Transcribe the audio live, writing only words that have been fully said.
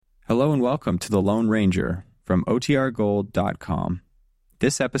Hello and welcome to The Lone Ranger from OTRGold.com.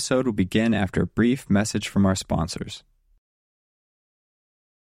 This episode will begin after a brief message from our sponsors.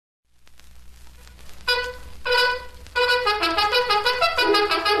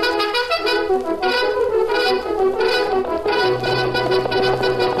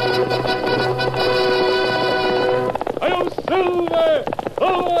 Hail Silver!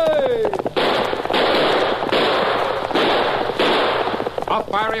 Away! A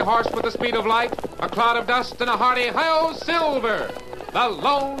fiery horse with the speed of light, a cloud of dust, and a hearty Hail Silver, the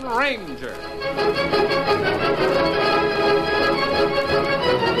Lone Ranger.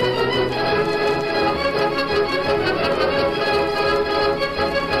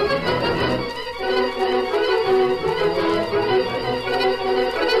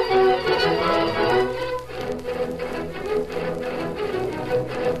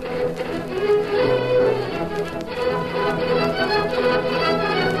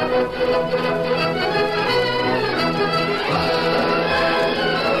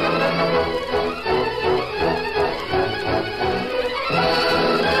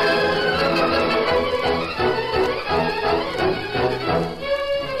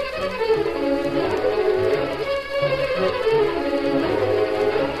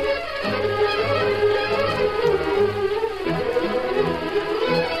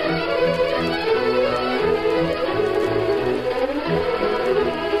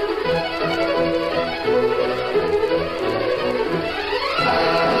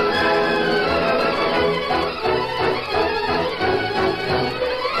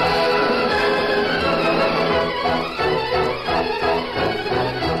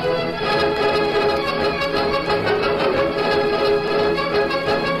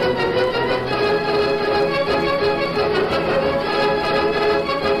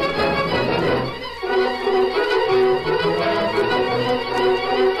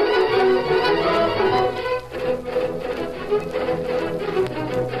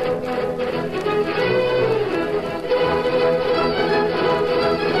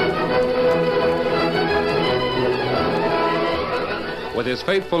 With his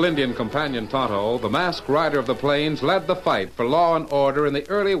faithful Indian companion Tonto, the masked rider of the plains led the fight for law and order in the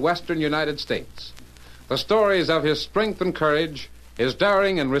early western United States. The stories of his strength and courage, his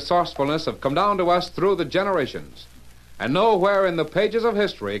daring and resourcefulness have come down to us through the generations. And nowhere in the pages of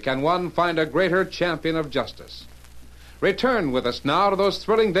history can one find a greater champion of justice. Return with us now to those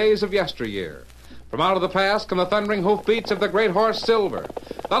thrilling days of yesteryear. From out of the past come the thundering hoofbeats of the great horse Silver.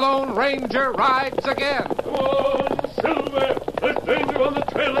 The Lone Ranger rides again. Come on, Silver! There's danger on the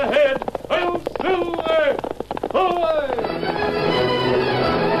trail ahead! Hail Silver! Away!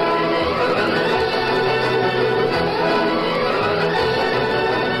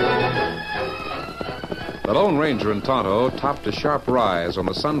 The Lone Ranger and Tonto topped a sharp rise on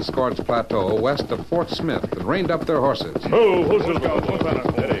the sun-scorched plateau west of Fort Smith and reined up their horses. Oh,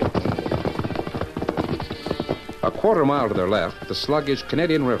 Silver! Steady. A quarter mile to their left, the sluggish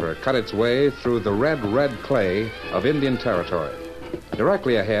Canadian River cut its way through the red clay of Indian Territory.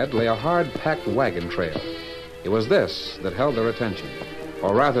 Directly ahead lay a hard-packed wagon trail. It was this that held their attention,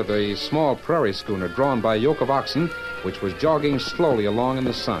 or rather the small prairie schooner drawn by a yoke of oxen, which was jogging slowly along in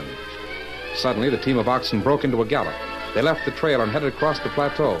the sun. Suddenly, the team of oxen broke into a gallop. They left the trail and headed across the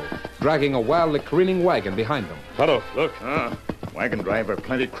plateau, dragging a wildly careening wagon behind them. Tonto, look. Wagon driver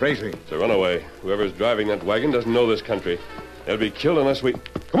plenty crazy. It's a runaway. Whoever's driving that wagon doesn't know this country. They'll be killed unless we...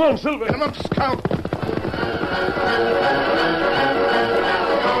 Come on, Silver! Get him up, Scout!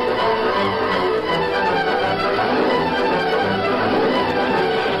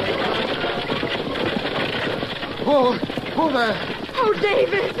 Oh, there. Oh,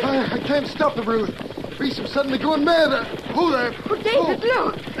 David! I can't stop the brute. The beast is suddenly going mad. Oh, there. Oh, David,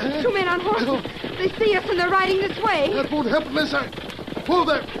 look. Two men on horses. They see us and they're riding this way. That won't help unless I... Oh,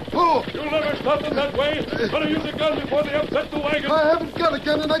 there. Oh. You'll never stop them that way. Better use a gun before they upset the wagon. I haven't got a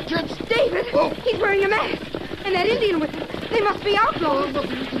gun and I can't... David! Oh. He's wearing a mask. And that Indian with him. They must be outlaws.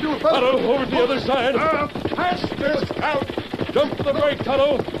 Nothing we can do about Tonto, it. over to the other side. Faster, Scout! Jump to the brake,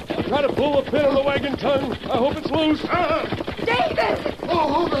 Tonto. I'll try to pull the pin on the wagon tongue. I hope it's loose. David!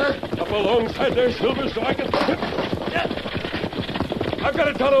 Oh, there. Up alongside there, Silver, so I can... I've got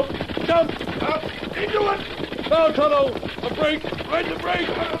it, Tonto. Jump! Into it! Now, Tonto, a brake. Ride the brake.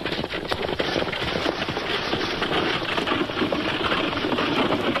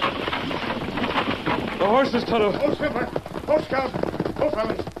 The horses, Tonto. Oh, Silver! Oh, Scout! Oh,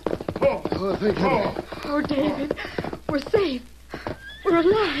 fellas! Oh! Oh, thank heaven. Oh, David. We're safe. We're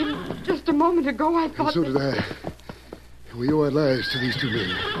alive. Just a moment ago, I And thought... so did I. We owe our lives to these two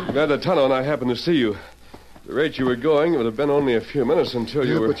men. Glad that Tonto and I happened to see you. The rate you were going, it would have been only a few minutes until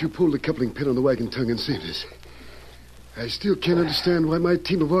you were... but you pulled the coupling pin on the wagon tongue and saved us. I still can't understand why my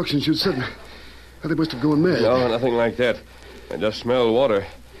team of oxen should suddenly... Well, they must have gone mad. No, nothing like that. I just smelled water.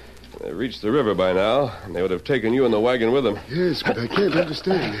 They reached the river by now, and they would have taken you in the wagon with them. Yes, but I can't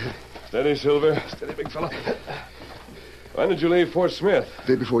understand. Steady, Silver. Steady, big fella. When did you leave Fort Smith?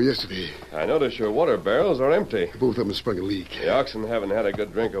 Day before yesterday. I notice your water barrels are empty. Both of them sprung a leak. The oxen haven't had a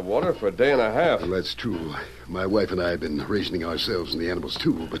good drink of water for a day and a half. Well, that's true. My wife and I have been rationing ourselves and the animals,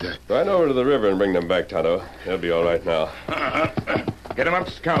 too, but... Ride over to the river and bring them back, Tonto. They'll be all right now. Get him up,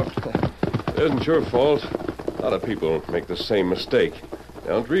 Scout. It isn't your fault. A lot of people make the same mistake. They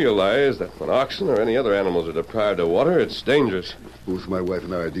don't realize that when oxen or any other animals are deprived of water, it's dangerous. Both my wife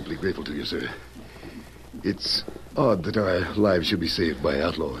and I are deeply grateful to you, sir. It's odd that our lives should be saved by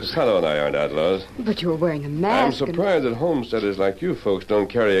outlaws. Tonto and I aren't outlaws. But you're wearing a I'm mask. surprised that homesteaders like you folks don't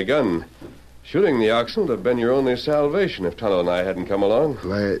carry a gun. Shooting the oxen would have been your only salvation if Tonto and I hadn't come along.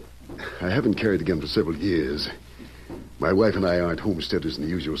 Well, I haven't carried a gun for several years. My wife and I aren't homesteaders in the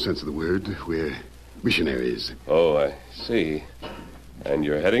usual sense of the word. We're missionaries. Oh, I see. And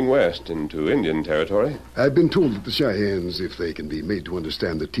you're heading west into Indian territory? I've been told that the Cheyennes, if they can be made to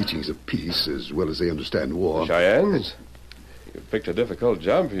understand the teachings of peace as well as they understand war... Cheyennes? You've picked a difficult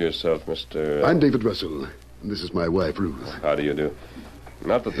job for yourself, Mr... I'm David Russell, and this is my wife, Ruth. How do you do?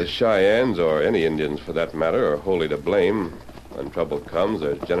 Not that the Cheyennes, or any Indians for that matter, are wholly to blame. When trouble comes,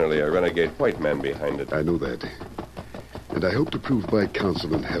 there's generally a renegade white man behind it. I know that. And I hope to prove by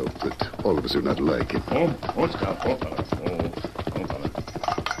counsel and help that all of us are not alike. Oh, Scout. Oh, fella. Oh, fella.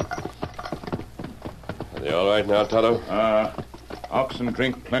 Are they all right now, Tonto? Oxen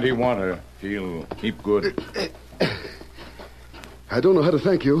drink plenty water. Feel keep good. I don't know how to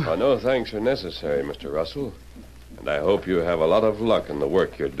thank you. Oh, no thanks are necessary, Mr. Russell. And I hope you have a lot of luck in the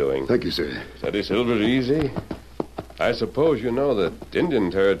work you're doing. Thank you, sir. Steady, Silver, easy. I suppose you know that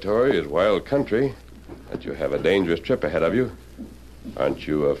Indian territory is wild country, that you have a dangerous trip ahead of you. Aren't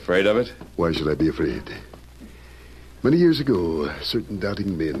you afraid of it? Why should I be afraid? Many years ago, certain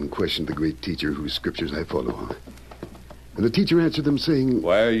doubting men questioned the great teacher whose scriptures I follow. And the teacher answered them saying...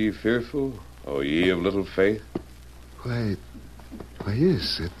 Why are ye fearful, O ye of little faith? Why,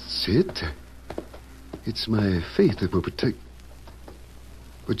 yes, that's it. It's my faith that will protect...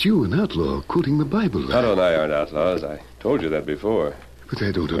 But you, an outlaw, quoting the Bible. Tonto and I aren't outlaws. I told you that before. But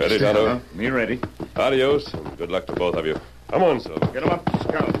I don't Ready, understand. Tonto? Me ready. Adios, and good luck to both of you. Come on, Silver. Get him up,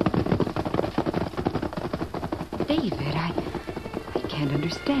 Scout. David, I can't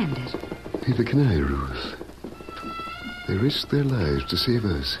understand it. Neither can I, Ruth. They risked their lives to save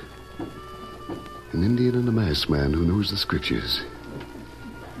us. An Indian and a masked man who knows the scriptures.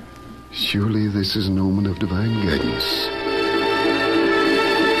 Surely this is an omen of divine guidance.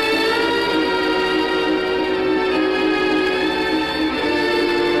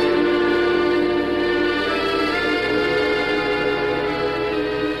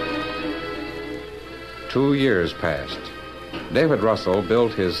 Two years passed. David Russell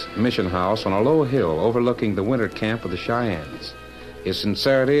built his mission house on a low hill overlooking the winter camp of the Cheyennes. His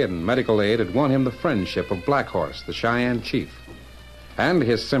sincerity and medical aid had won him the friendship of Black Horse, the Cheyenne chief. And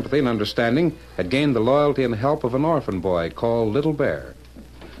his sympathy and understanding had gained the loyalty and help of an orphan boy called Little Bear.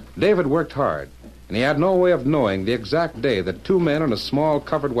 David worked hard, and he had no way of knowing the exact day that two men in a small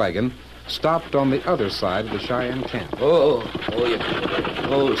covered wagon stopped on the other side of the Cheyenne camp. Oh,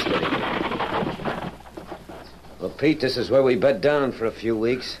 steady. Well, Pete, this is where we bed down for a few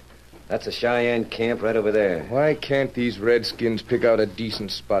weeks. That's a Cheyenne camp right over there. Why can't these redskins pick out a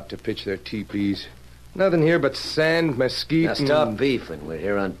decent spot to pitch their teepees? Nothing here but sand, mesquite, Now, stop beefing. We're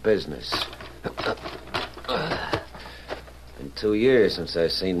here on business. Been 2 years since I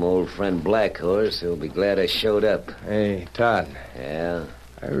seen my old friend Black Horse. He'll be glad I showed up. Hey, Todd. Yeah?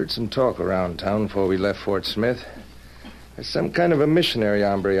 I heard some talk around town before we left Fort Smith. There's some kind of a missionary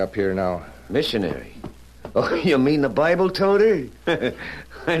hombre up here now. Missionary? Oh, you mean the Bible toter?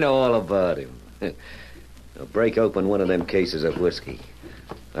 I know all about him. Now break open one of them cases of whiskey.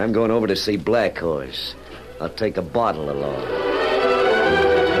 I'm going over to see Black Horse. I'll take a bottle along.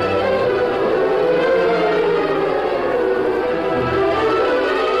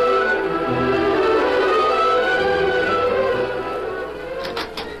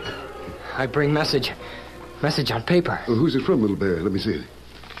 I bring message on paper. Well, who's it from, Little Bear? Let me see it.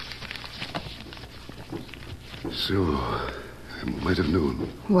 So, I might have known.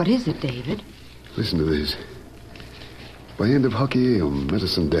 What is it, David? Listen to this. By end of hockey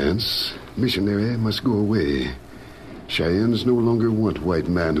medicine dance, missionary must go away. Cheyennes no longer want white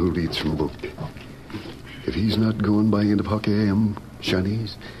man who reads from book. If he's not going by end of hockey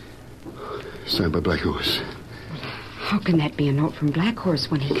Chinese, Signed by Black Horse. How can that be a note from Black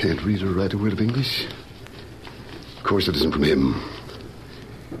Horse when he... Can't read or write a word of English? Of course it isn't from him.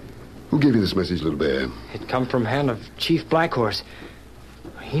 Who gave you this message, Little Bear? It come from hand of Chief Black Horse.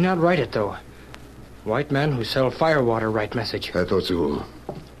 He not write it, though. White man who sell firewater write message. I thought so.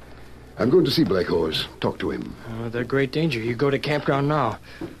 I'm going to see Black Horse. Talk to him. They're great danger. You go to campground now.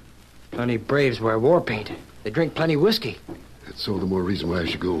 Plenty braves wear war paint. They drink plenty whiskey. That's all the more reason why I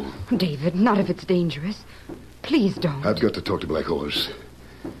should go. David, not if it's dangerous. Please don't. I've got to talk to Black Horse.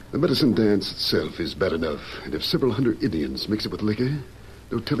 The medicine dance itself is bad enough, and if several hundred Indians mix it with liquor,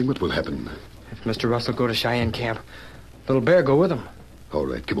 no telling what will happen. If Mr. Russell go to Cheyenne camp, Little Bear go with him. All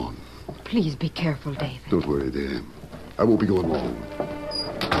right, come on. Please be careful, David. Don't worry, dear. I won't be going long.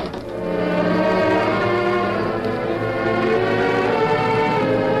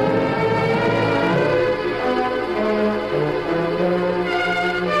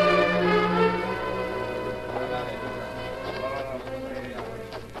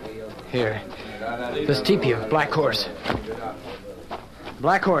 Here. This teepee of Black Horse.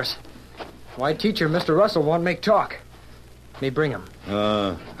 Black Horse. White teacher, Mr. Russell, want make talk. Me bring him.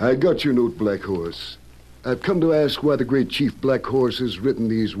 I got your note, Black Horse. I've come to ask why the great Chief Black Horse has written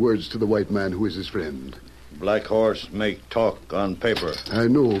these words to the white man who is his friend. Black Horse make talk on paper. I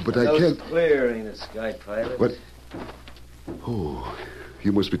know, but I can't... clear, ain't it, Sky Pilot? What? Oh,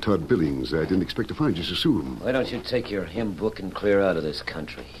 you must be Todd Billings. I didn't expect to find you so soon. Why don't you take your hymn book and clear out of this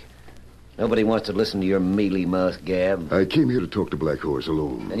country? Nobody wants to listen to your mealy-mouthed gab. I came here to talk to Black Horse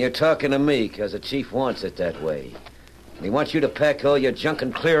alone. And you're talking to me because the chief wants it that way. And he wants you to pack all your junk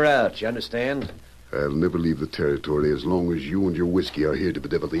and clear out, you understand? I'll never leave the territory as long as you and your whiskey are here to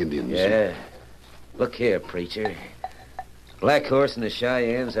bedevil the Indians. Yeah. Look here, preacher. Black Horse and the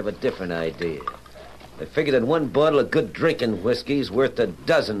Cheyennes have a different idea. They figure that one bottle of good drinking whiskey's worth a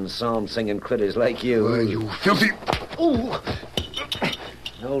dozen psalm-singing critters like you. Why, you filthy... Ooh!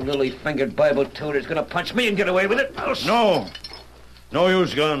 No lily-fingered Bible toter's gonna punch me and get away with it. No. No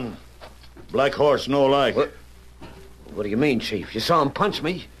use gun. Black Horse no like. What do you mean, Chief? You saw him punch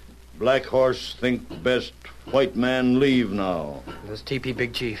me? Black Horse think best white man leave now. This teepee,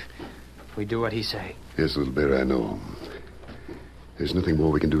 Big Chief. We do what he say. Yes, Little Bear, I know. There's nothing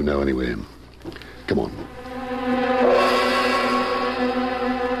more we can do now anyway. Come on.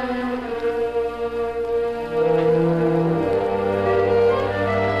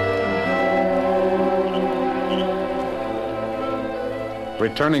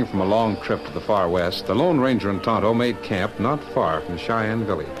 Returning from a long trip to the far west, the Lone Ranger and Tonto made camp not far from Cheyenne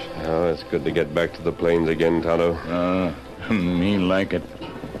village. Oh, it's good to get back to the plains again, Tonto. Me like it.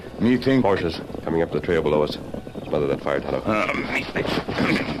 Me think... Horses coming up the trail below us. Smother that fire, Tonto.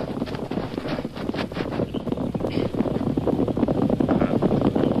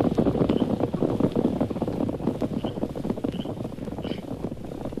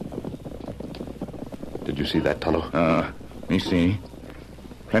 Did you see that, Tonto? Me see.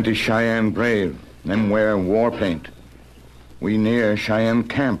 Plenty Cheyenne brave. Them wear war paint. We near Cheyenne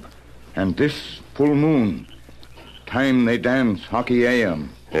camp. And this full moon. Time they dance hockey AM.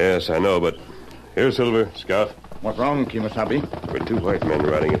 Yes, I know, but... Here, Silver, Scout. What wrong, Kimasabi? We're two white men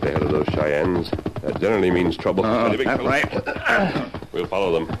riding at the head of those Cheyennes. That generally means trouble. That's right. We'll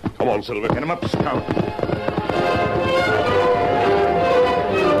follow them. Come on, Silver. Get him up, Scout.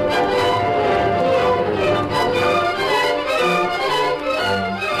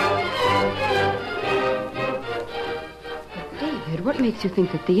 What makes you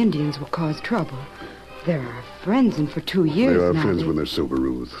think that the Indians will cause trouble? They're our friends, and for 2 years They're our now... friends when they're sober,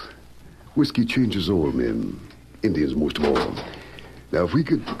 Ruth. Whiskey changes all men. Indians most of all. Now, if we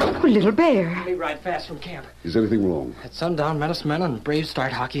could... Oh, Little Bear. We ride fast from camp. Is anything wrong? At sundown, medicine men and braves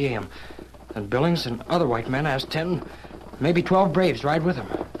start hockey AM. And Billings and other white men has 10, maybe 12 braves ride with them.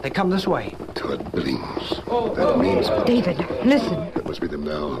 They come this way. Todd Billings. That means... David, listen. That must be them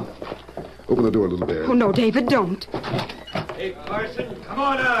now. Open the door, Little Bear. Oh, no, David, don't. Hey, Parson, come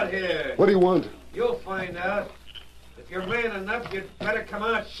on out here. What do you want? You'll find out. If you're man enough, you'd better come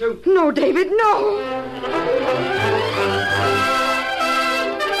out shoot. No, David, no!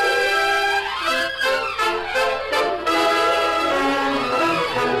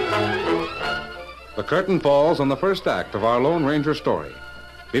 The curtain falls on the first act of our Lone Ranger story.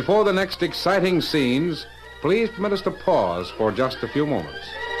 Before the next exciting scenes, please permit us to pause for just a few moments.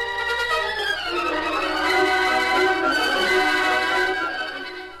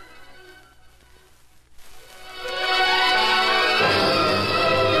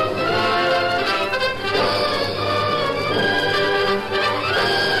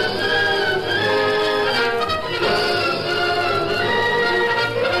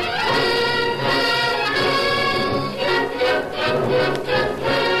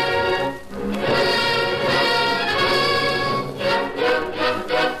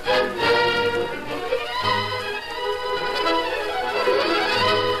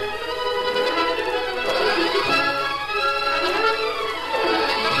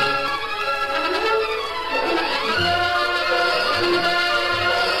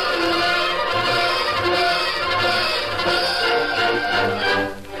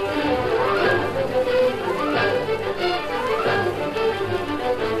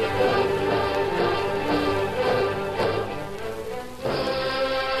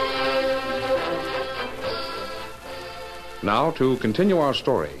 now, to continue our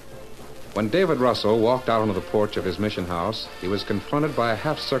story. When David Russell walked out onto the porch of his mission house, he was confronted by a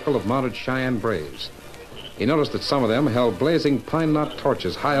half circle of mounted Cheyenne braves. He noticed that some of them held blazing pine knot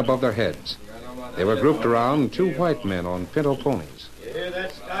torches high above their heads. They were grouped around 2 white men on pinto ponies. You hear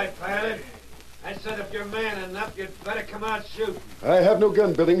that, Sky Pilot? I said if you're man enough, you'd better come out shooting. I have no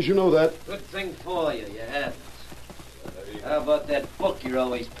gun, Billings. You know that. Good thing for you, you haven't. How about that book you're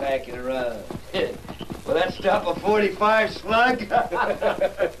always packing around? Will that stop a 45 slug?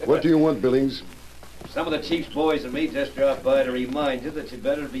 What do you want, Billings? Some of the chief's boys and me just dropped by to remind you that you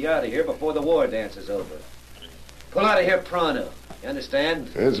better be out of here before the war dance is over. Pull out of here pronto. You understand?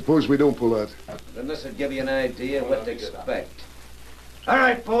 I suppose we don't pull out. Then this will give you an idea of what to expect. All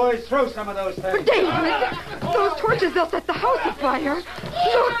right, boys, throw some of those things. But David, those torches, they'll set the house afire.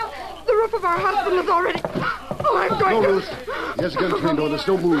 Look, the roof of our hospital is already... Oh, I'm going No, to... Ruth. He has a gun trained on us.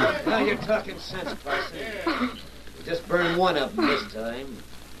 Don't move. Now you're talking sense, Parson. Just burn one of them this time.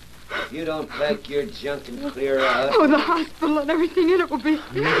 If you don't pack your junk and clear out... Oh, the hospital and everything in it will be...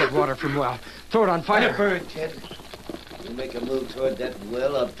 You get water from well. Throw it on Let fire. it burn, kid. You make a move toward that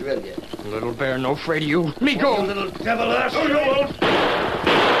well, I'll drill you. Little bear, no afraid of you. Me You go. little devil ass. No, you won't.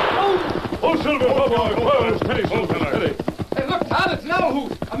 Oh, Silver, oh, steady, steady. Hey, look, Todd, it's an owl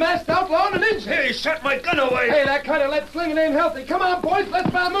hoot. A masked outlaw and an Injun. Hey, shut my gun away. Hey, that kind of lead slinging ain't healthy. Come on, boys,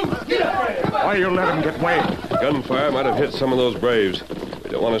 let's move. Get up there. Come on. Why you let him get away? Gunfire might have hit some of those braves.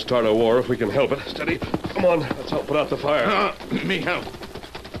 We don't want to start a war if we can help it. Steady. Come on, let's help put out the fire. Me help.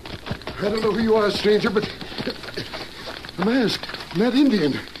 I don't know who you are, stranger, but... The mask. That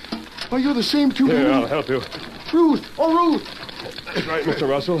Indian. Are you the same two Here, men? I'll help you. Ruth. Oh, Ruth. That's right, Mr.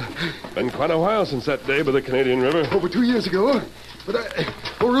 Russell. Been quite a while since that day by the Canadian River. Over 2 years ago. But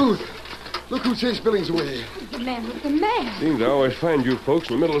Oh, Ruth. Look who chased Billings away. The man with the mask. Seems I always find you folks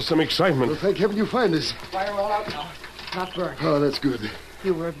in the middle of some Well, excitement. thank heaven you find us. Fire all out now. Not burned. Oh, that's good.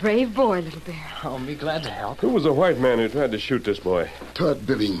 You were a brave boy, little bear. Oh, me glad to help. Who was the white man who tried to shoot this boy? Todd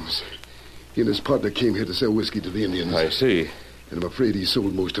Billings. He and his partner came here to sell whiskey to the Indians. I see. And I'm afraid he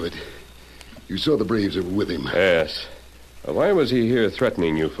sold most of it. You saw the braves that were with him. Yes. Why was he here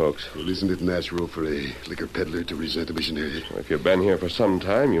threatening you folks? Well, isn't it natural for a liquor peddler to resent a missionary? If you've been here for some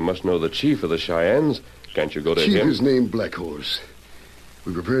time, you must know the chief of the Cheyennes. Can't you go to Chief him? is named Black Horse.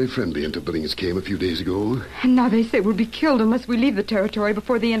 We were very friendly until Billings came a few days ago. And now they say we'll be killed unless we leave the territory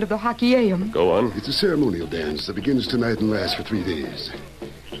before the end of the Hockeyam. Go on. It's a ceremonial dance that begins tonight and lasts for 3 days.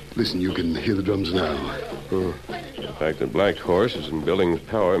 Listen, you can hear the drums now. The fact that Black Horse is in Billings'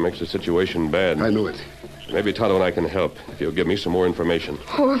 power makes the situation bad. I know it. Maybe Tonto and I can help if you'll give me some more information.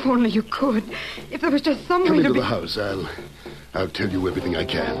 Oh, if only you could. If there was just some Come way to into be... the house. I'll tell you everything I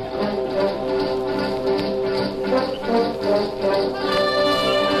can.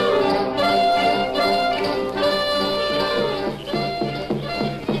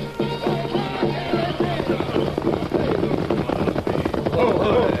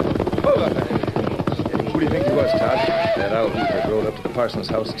 Who do you think he was, Todd? That owl hoot that rode up to the parson's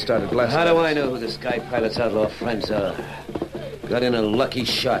house and started blasting. How do I know who the Sky Pilot's outlaw friends are? Got in a lucky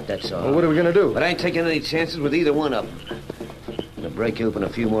shot, that's all. Well, what are we going to do? But I ain't taking any chances with either one of them. I'm gonna break open a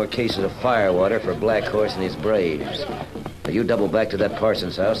few more cases of firewater for Black Horse and his braves. Now, you double back to that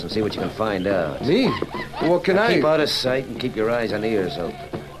parson's house and see what you can find out. Me? What can I... Keep out of sight and keep your eyes and ears open.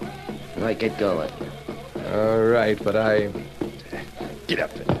 All right, get going. All right, but I... Get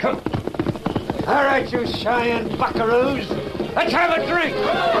up there. Come. All right, you Cheyenne buckaroos. Let's have a drink.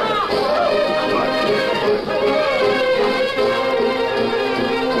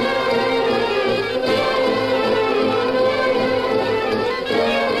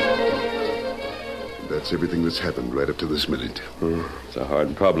 That's everything that's happened right up to this minute. It's a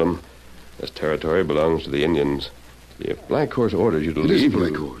hard problem. This territory belongs to the Indians. If Black Horse orders you to It leave... isn't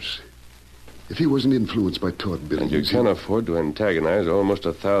Black Horse. If he wasn't influenced by Todd Billings... And you can't afford to antagonize almost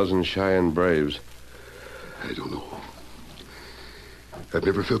 1,000 Cheyenne braves. I don't know. I've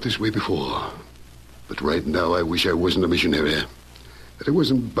never felt this way before. But right now, I wish I wasn't a missionary. That I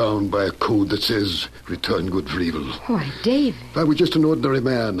wasn't bound by a code that says, return good for evil. Why, David. If I were just an ordinary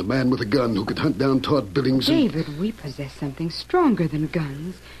man, a man with a gun who could hunt down Todd Billings and... David, we possess something stronger than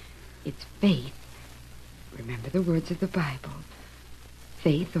guns. It's faith. Remember the words of the Bible.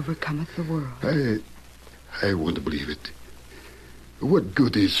 Faith overcometh the world. I want to believe it. What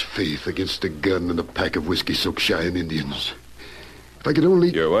good is faith against a gun and a pack of whiskey-soaked Cheyenne Indians? If I could only...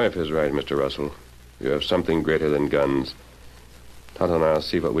 Your wife is right, Mr. Russell. You have something greater than guns. Tonto and I'll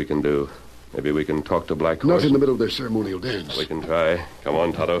see what we can do. Maybe we can talk to Black Horse. Not in the middle of their ceremonial dance. We can try. Come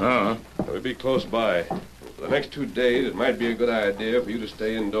on, Tonto. We'll be close by. For the next 2 days, it might be a good idea for you to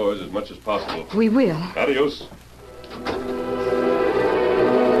stay indoors as much as possible. We will. Adios.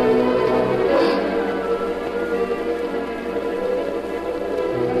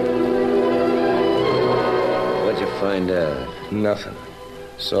 find out? Nothing.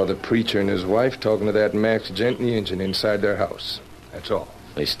 Saw the preacher and his wife talking to that Max gent and the engine inside their house. That's all.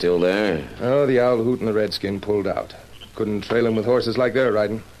 They still there? Oh, the owl hoot and the redskin pulled out. Couldn't trail him with horses like they're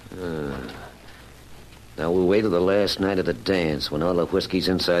riding. Now we'll wait till the last night of the dance when all the whiskey's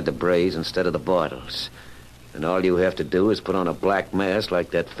inside the brays instead of the bottles. And all you have to do is put on a black mask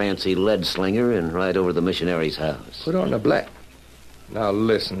like that fancy lead slinger and ride over to the missionary's house. Put on a black... Now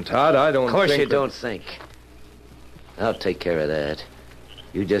listen, Todd, I don't think... Of course you don't think. I'll take care of that.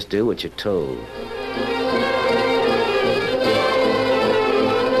 You just do what you're told.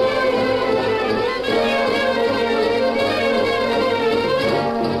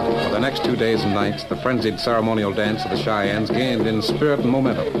 For the next 2 days and nights, the frenzied ceremonial dance of the Cheyennes gained in spirit and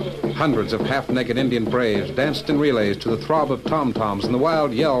momentum. Hundreds of half-naked Indian braves danced in relays to the throb of tom-toms and the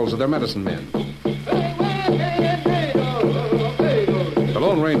wild yells of their medicine men. The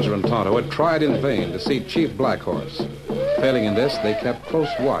Lone Ranger and Tonto had tried in vain to see Chief Black Horse. Failing in this, they kept close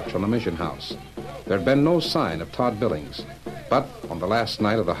watch on the mission house. There had been no sign of Todd Billings. But on the last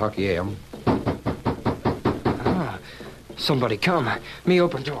night of the hockey AM... Somebody come. Me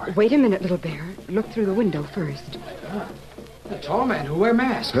open door. Wait a minute, Little Bear. Look through the window first. The tall man who wear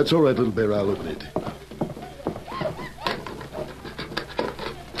mask. That's all right, Little Bear. I'll open it.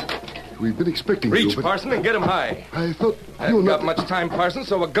 We've been expecting Reach, you, but... Parson, and get him high. I thought I you haven't were got much time, Parson,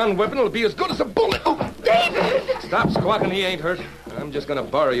 so a gun weapon will be as good as a bullet. Oh, David! stop squawking. He ain't hurt. I'm just going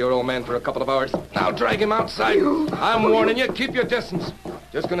to borrow your old man for a couple of hours. Now drag him outside. I'm warning you. Keep your distance.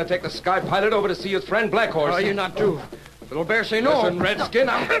 Just going to take the sky pilot over to see his friend Black Horse. Oh, you not do. Little Bear say no. Listen, Redskin,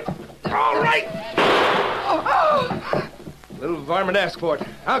 I'm... All right. Little varmint ask for it.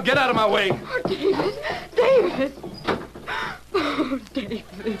 Now get out of my way. Oh, David! David! Oh, David.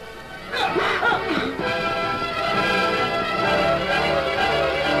 Easy.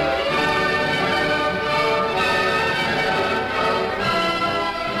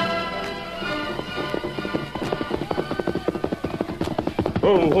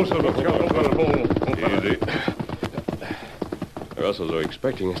 The Russells are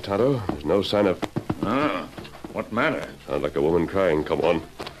expecting us, Tonto. There's no sign of... What matter? Sounds like a woman crying. Come on.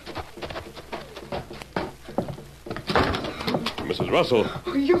 Mrs. Russell.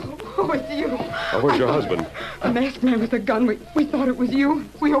 Oh, you. Oh, it's you. Oh, where's your husband? A masked man with a gun. We thought it was you.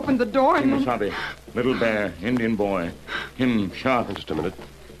 We opened the door and... Kimasabi, Little Bear, Indian boy. Him shot. Just a minute.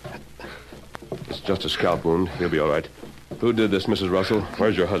 It's just a scalp wound. He'll be all right. Who did this, Mrs. Russell?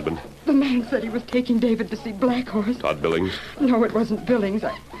 Where's your husband? The man said he was taking David to see Black Horse. Todd Billings? No, it wasn't Billings.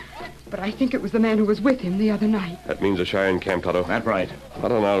 But I think it was the man who was with him the other night. That means the Cheyenne camp, Tonto. That right.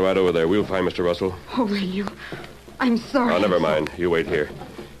 Tonto and I'll ride over there. We'll find Mr. Russell. Oh, will you? I'm sorry. Oh, never mind. You wait here.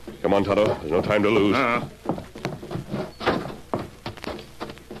 Come on, Tonto. There's no time to lose.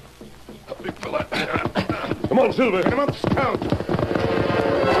 Big fella. Come on, Silver. Get him up, Scout.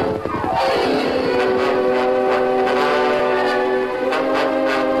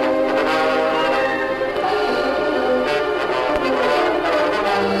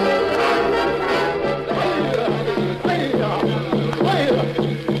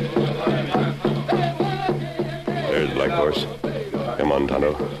 Come on,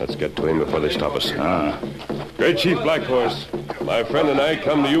 Tonto. Let's get to him before they stop us. Great Chief Black Horse, my friend and I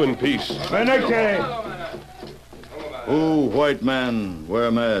come to you in peace. Who white man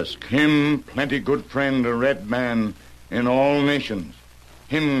wear mask? Him plenty good friend, a red man in all nations.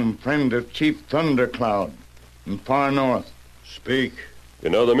 Him friend of Chief Thundercloud in far north. Speak. You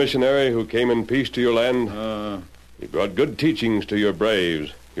know the missionary who came in peace to your land? He brought good teachings to your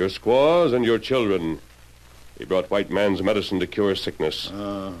braves, your squaws, and your children. He brought white man's medicine to cure sickness.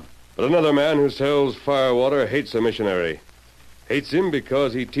 But another man who sells firewater hates the missionary. Hates him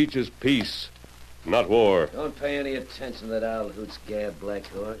because he teaches peace, not war. Don't pay any attention to that owl hoot's gab, Black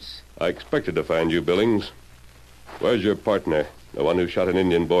Horse. I expected to find you, Billings. Where's your partner, the one who shot an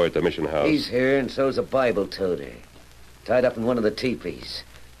Indian boy at the mission house? He's here, and so's a Bible toter. Tied up in one of the teepees.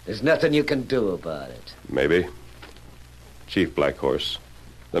 There's nothing you can do about it. Maybe. Chief Black Horse,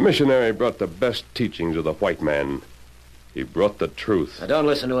 the missionary brought the best teachings of the white man. He brought the truth. Now, don't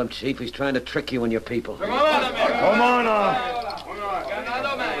listen to him, Chief. He's trying to trick you and your people. Come on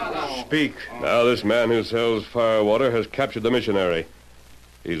Speak. Now this man who sells firewater has captured the missionary.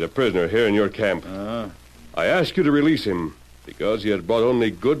 He's a prisoner here in your camp. I ask you to release him because he has brought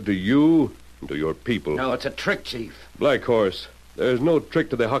only good to you and to your people. No, it's a trick, Chief. Black Horse, there's no trick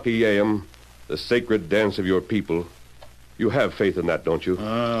to the hockey yam, the sacred dance of your people. You have faith in that, don't you?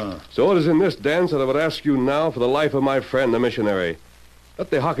 So it is in this dance that I would ask you now for the life of my friend, the missionary. Let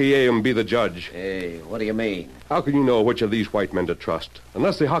the Hockey-A-M be the judge. Hey, what do you mean? How can you know which of these white men to trust?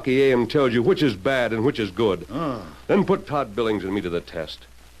 Unless the Hockey-A-M tells you which is bad and which is good. Then put Todd Billings and me to the test.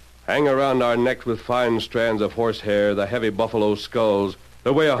 Hang around our necks with fine strands of horsehair, the heavy buffalo skulls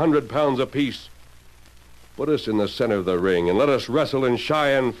that weigh 100 pounds apiece. Put us in the center of the ring and let us wrestle in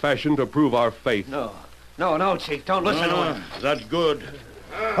Cheyenne fashion to prove our faith. No, Chief. Don't listen to him. That's good.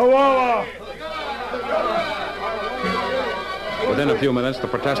 Within a few minutes, the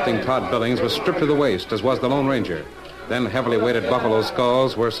protesting Todd Billings was stripped to the waist, as was the Lone Ranger. Then heavily weighted buffalo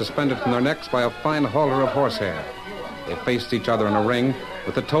skulls were suspended from their necks by a fine halter of horsehair. They faced each other in a ring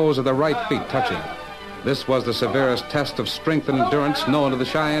with the toes of their right feet touching. This was the severest test of strength and endurance known to the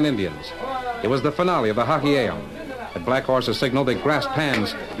Cheyenne Indians. It was the finale of the Hockey-A-M. At Black Horse's signal, they grasped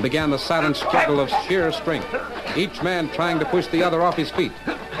hands and began the silent struggle of sheer strength, each man trying to push the other off his feet.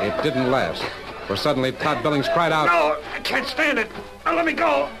 It didn't last, for suddenly Todd Billings cried out, No, I can't stand it. Now let me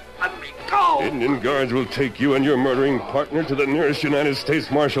go. Let me go. Indian guards will take you and your murdering partner to the nearest United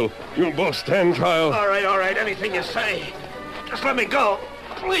States Marshal. You'll both stand trial. All right. Anything you say. Just let me go.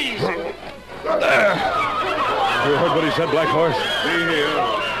 Please. There. You heard what he said, Black Horse? Be here.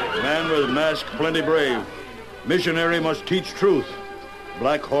 Man with mask, plenty brave. Missionary must teach truth.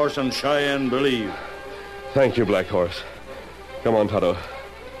 Black Horse and Cheyenne believe. Thank you, Black Horse. Come on, Tonto.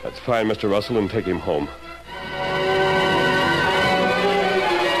 Let's find Mr. Russell and take him home.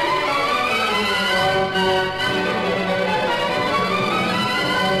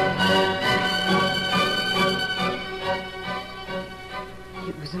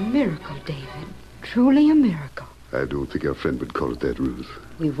 It was a miracle, David. Truly a miracle. I don't think our friend would call it that, Ruth.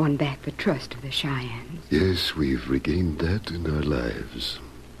 We've won back the trust of the Cheyennes. Yes, we've regained that in our lives.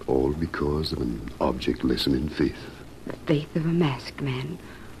 All because of an object lesson in faith. The faith of a masked man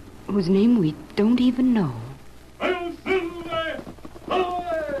whose name we don't even know. Hail Silver! Away!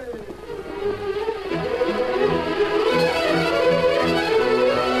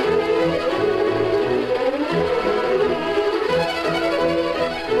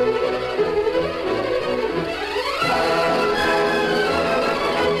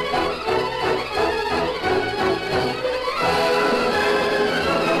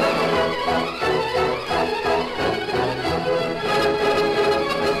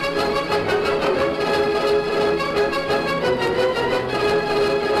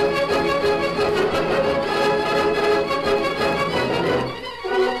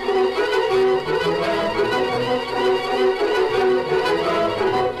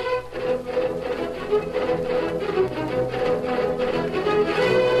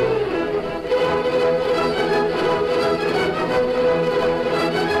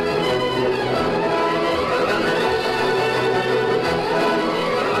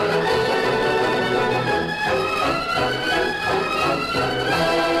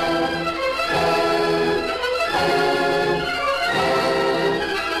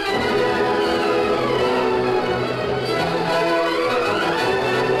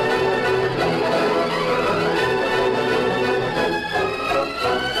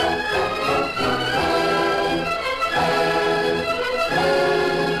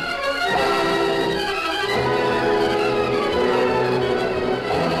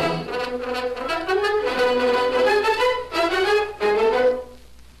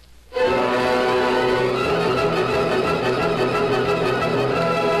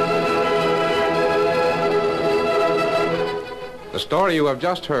 The story you have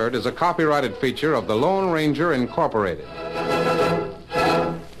just heard is a copyrighted feature of the Lone Ranger Incorporated.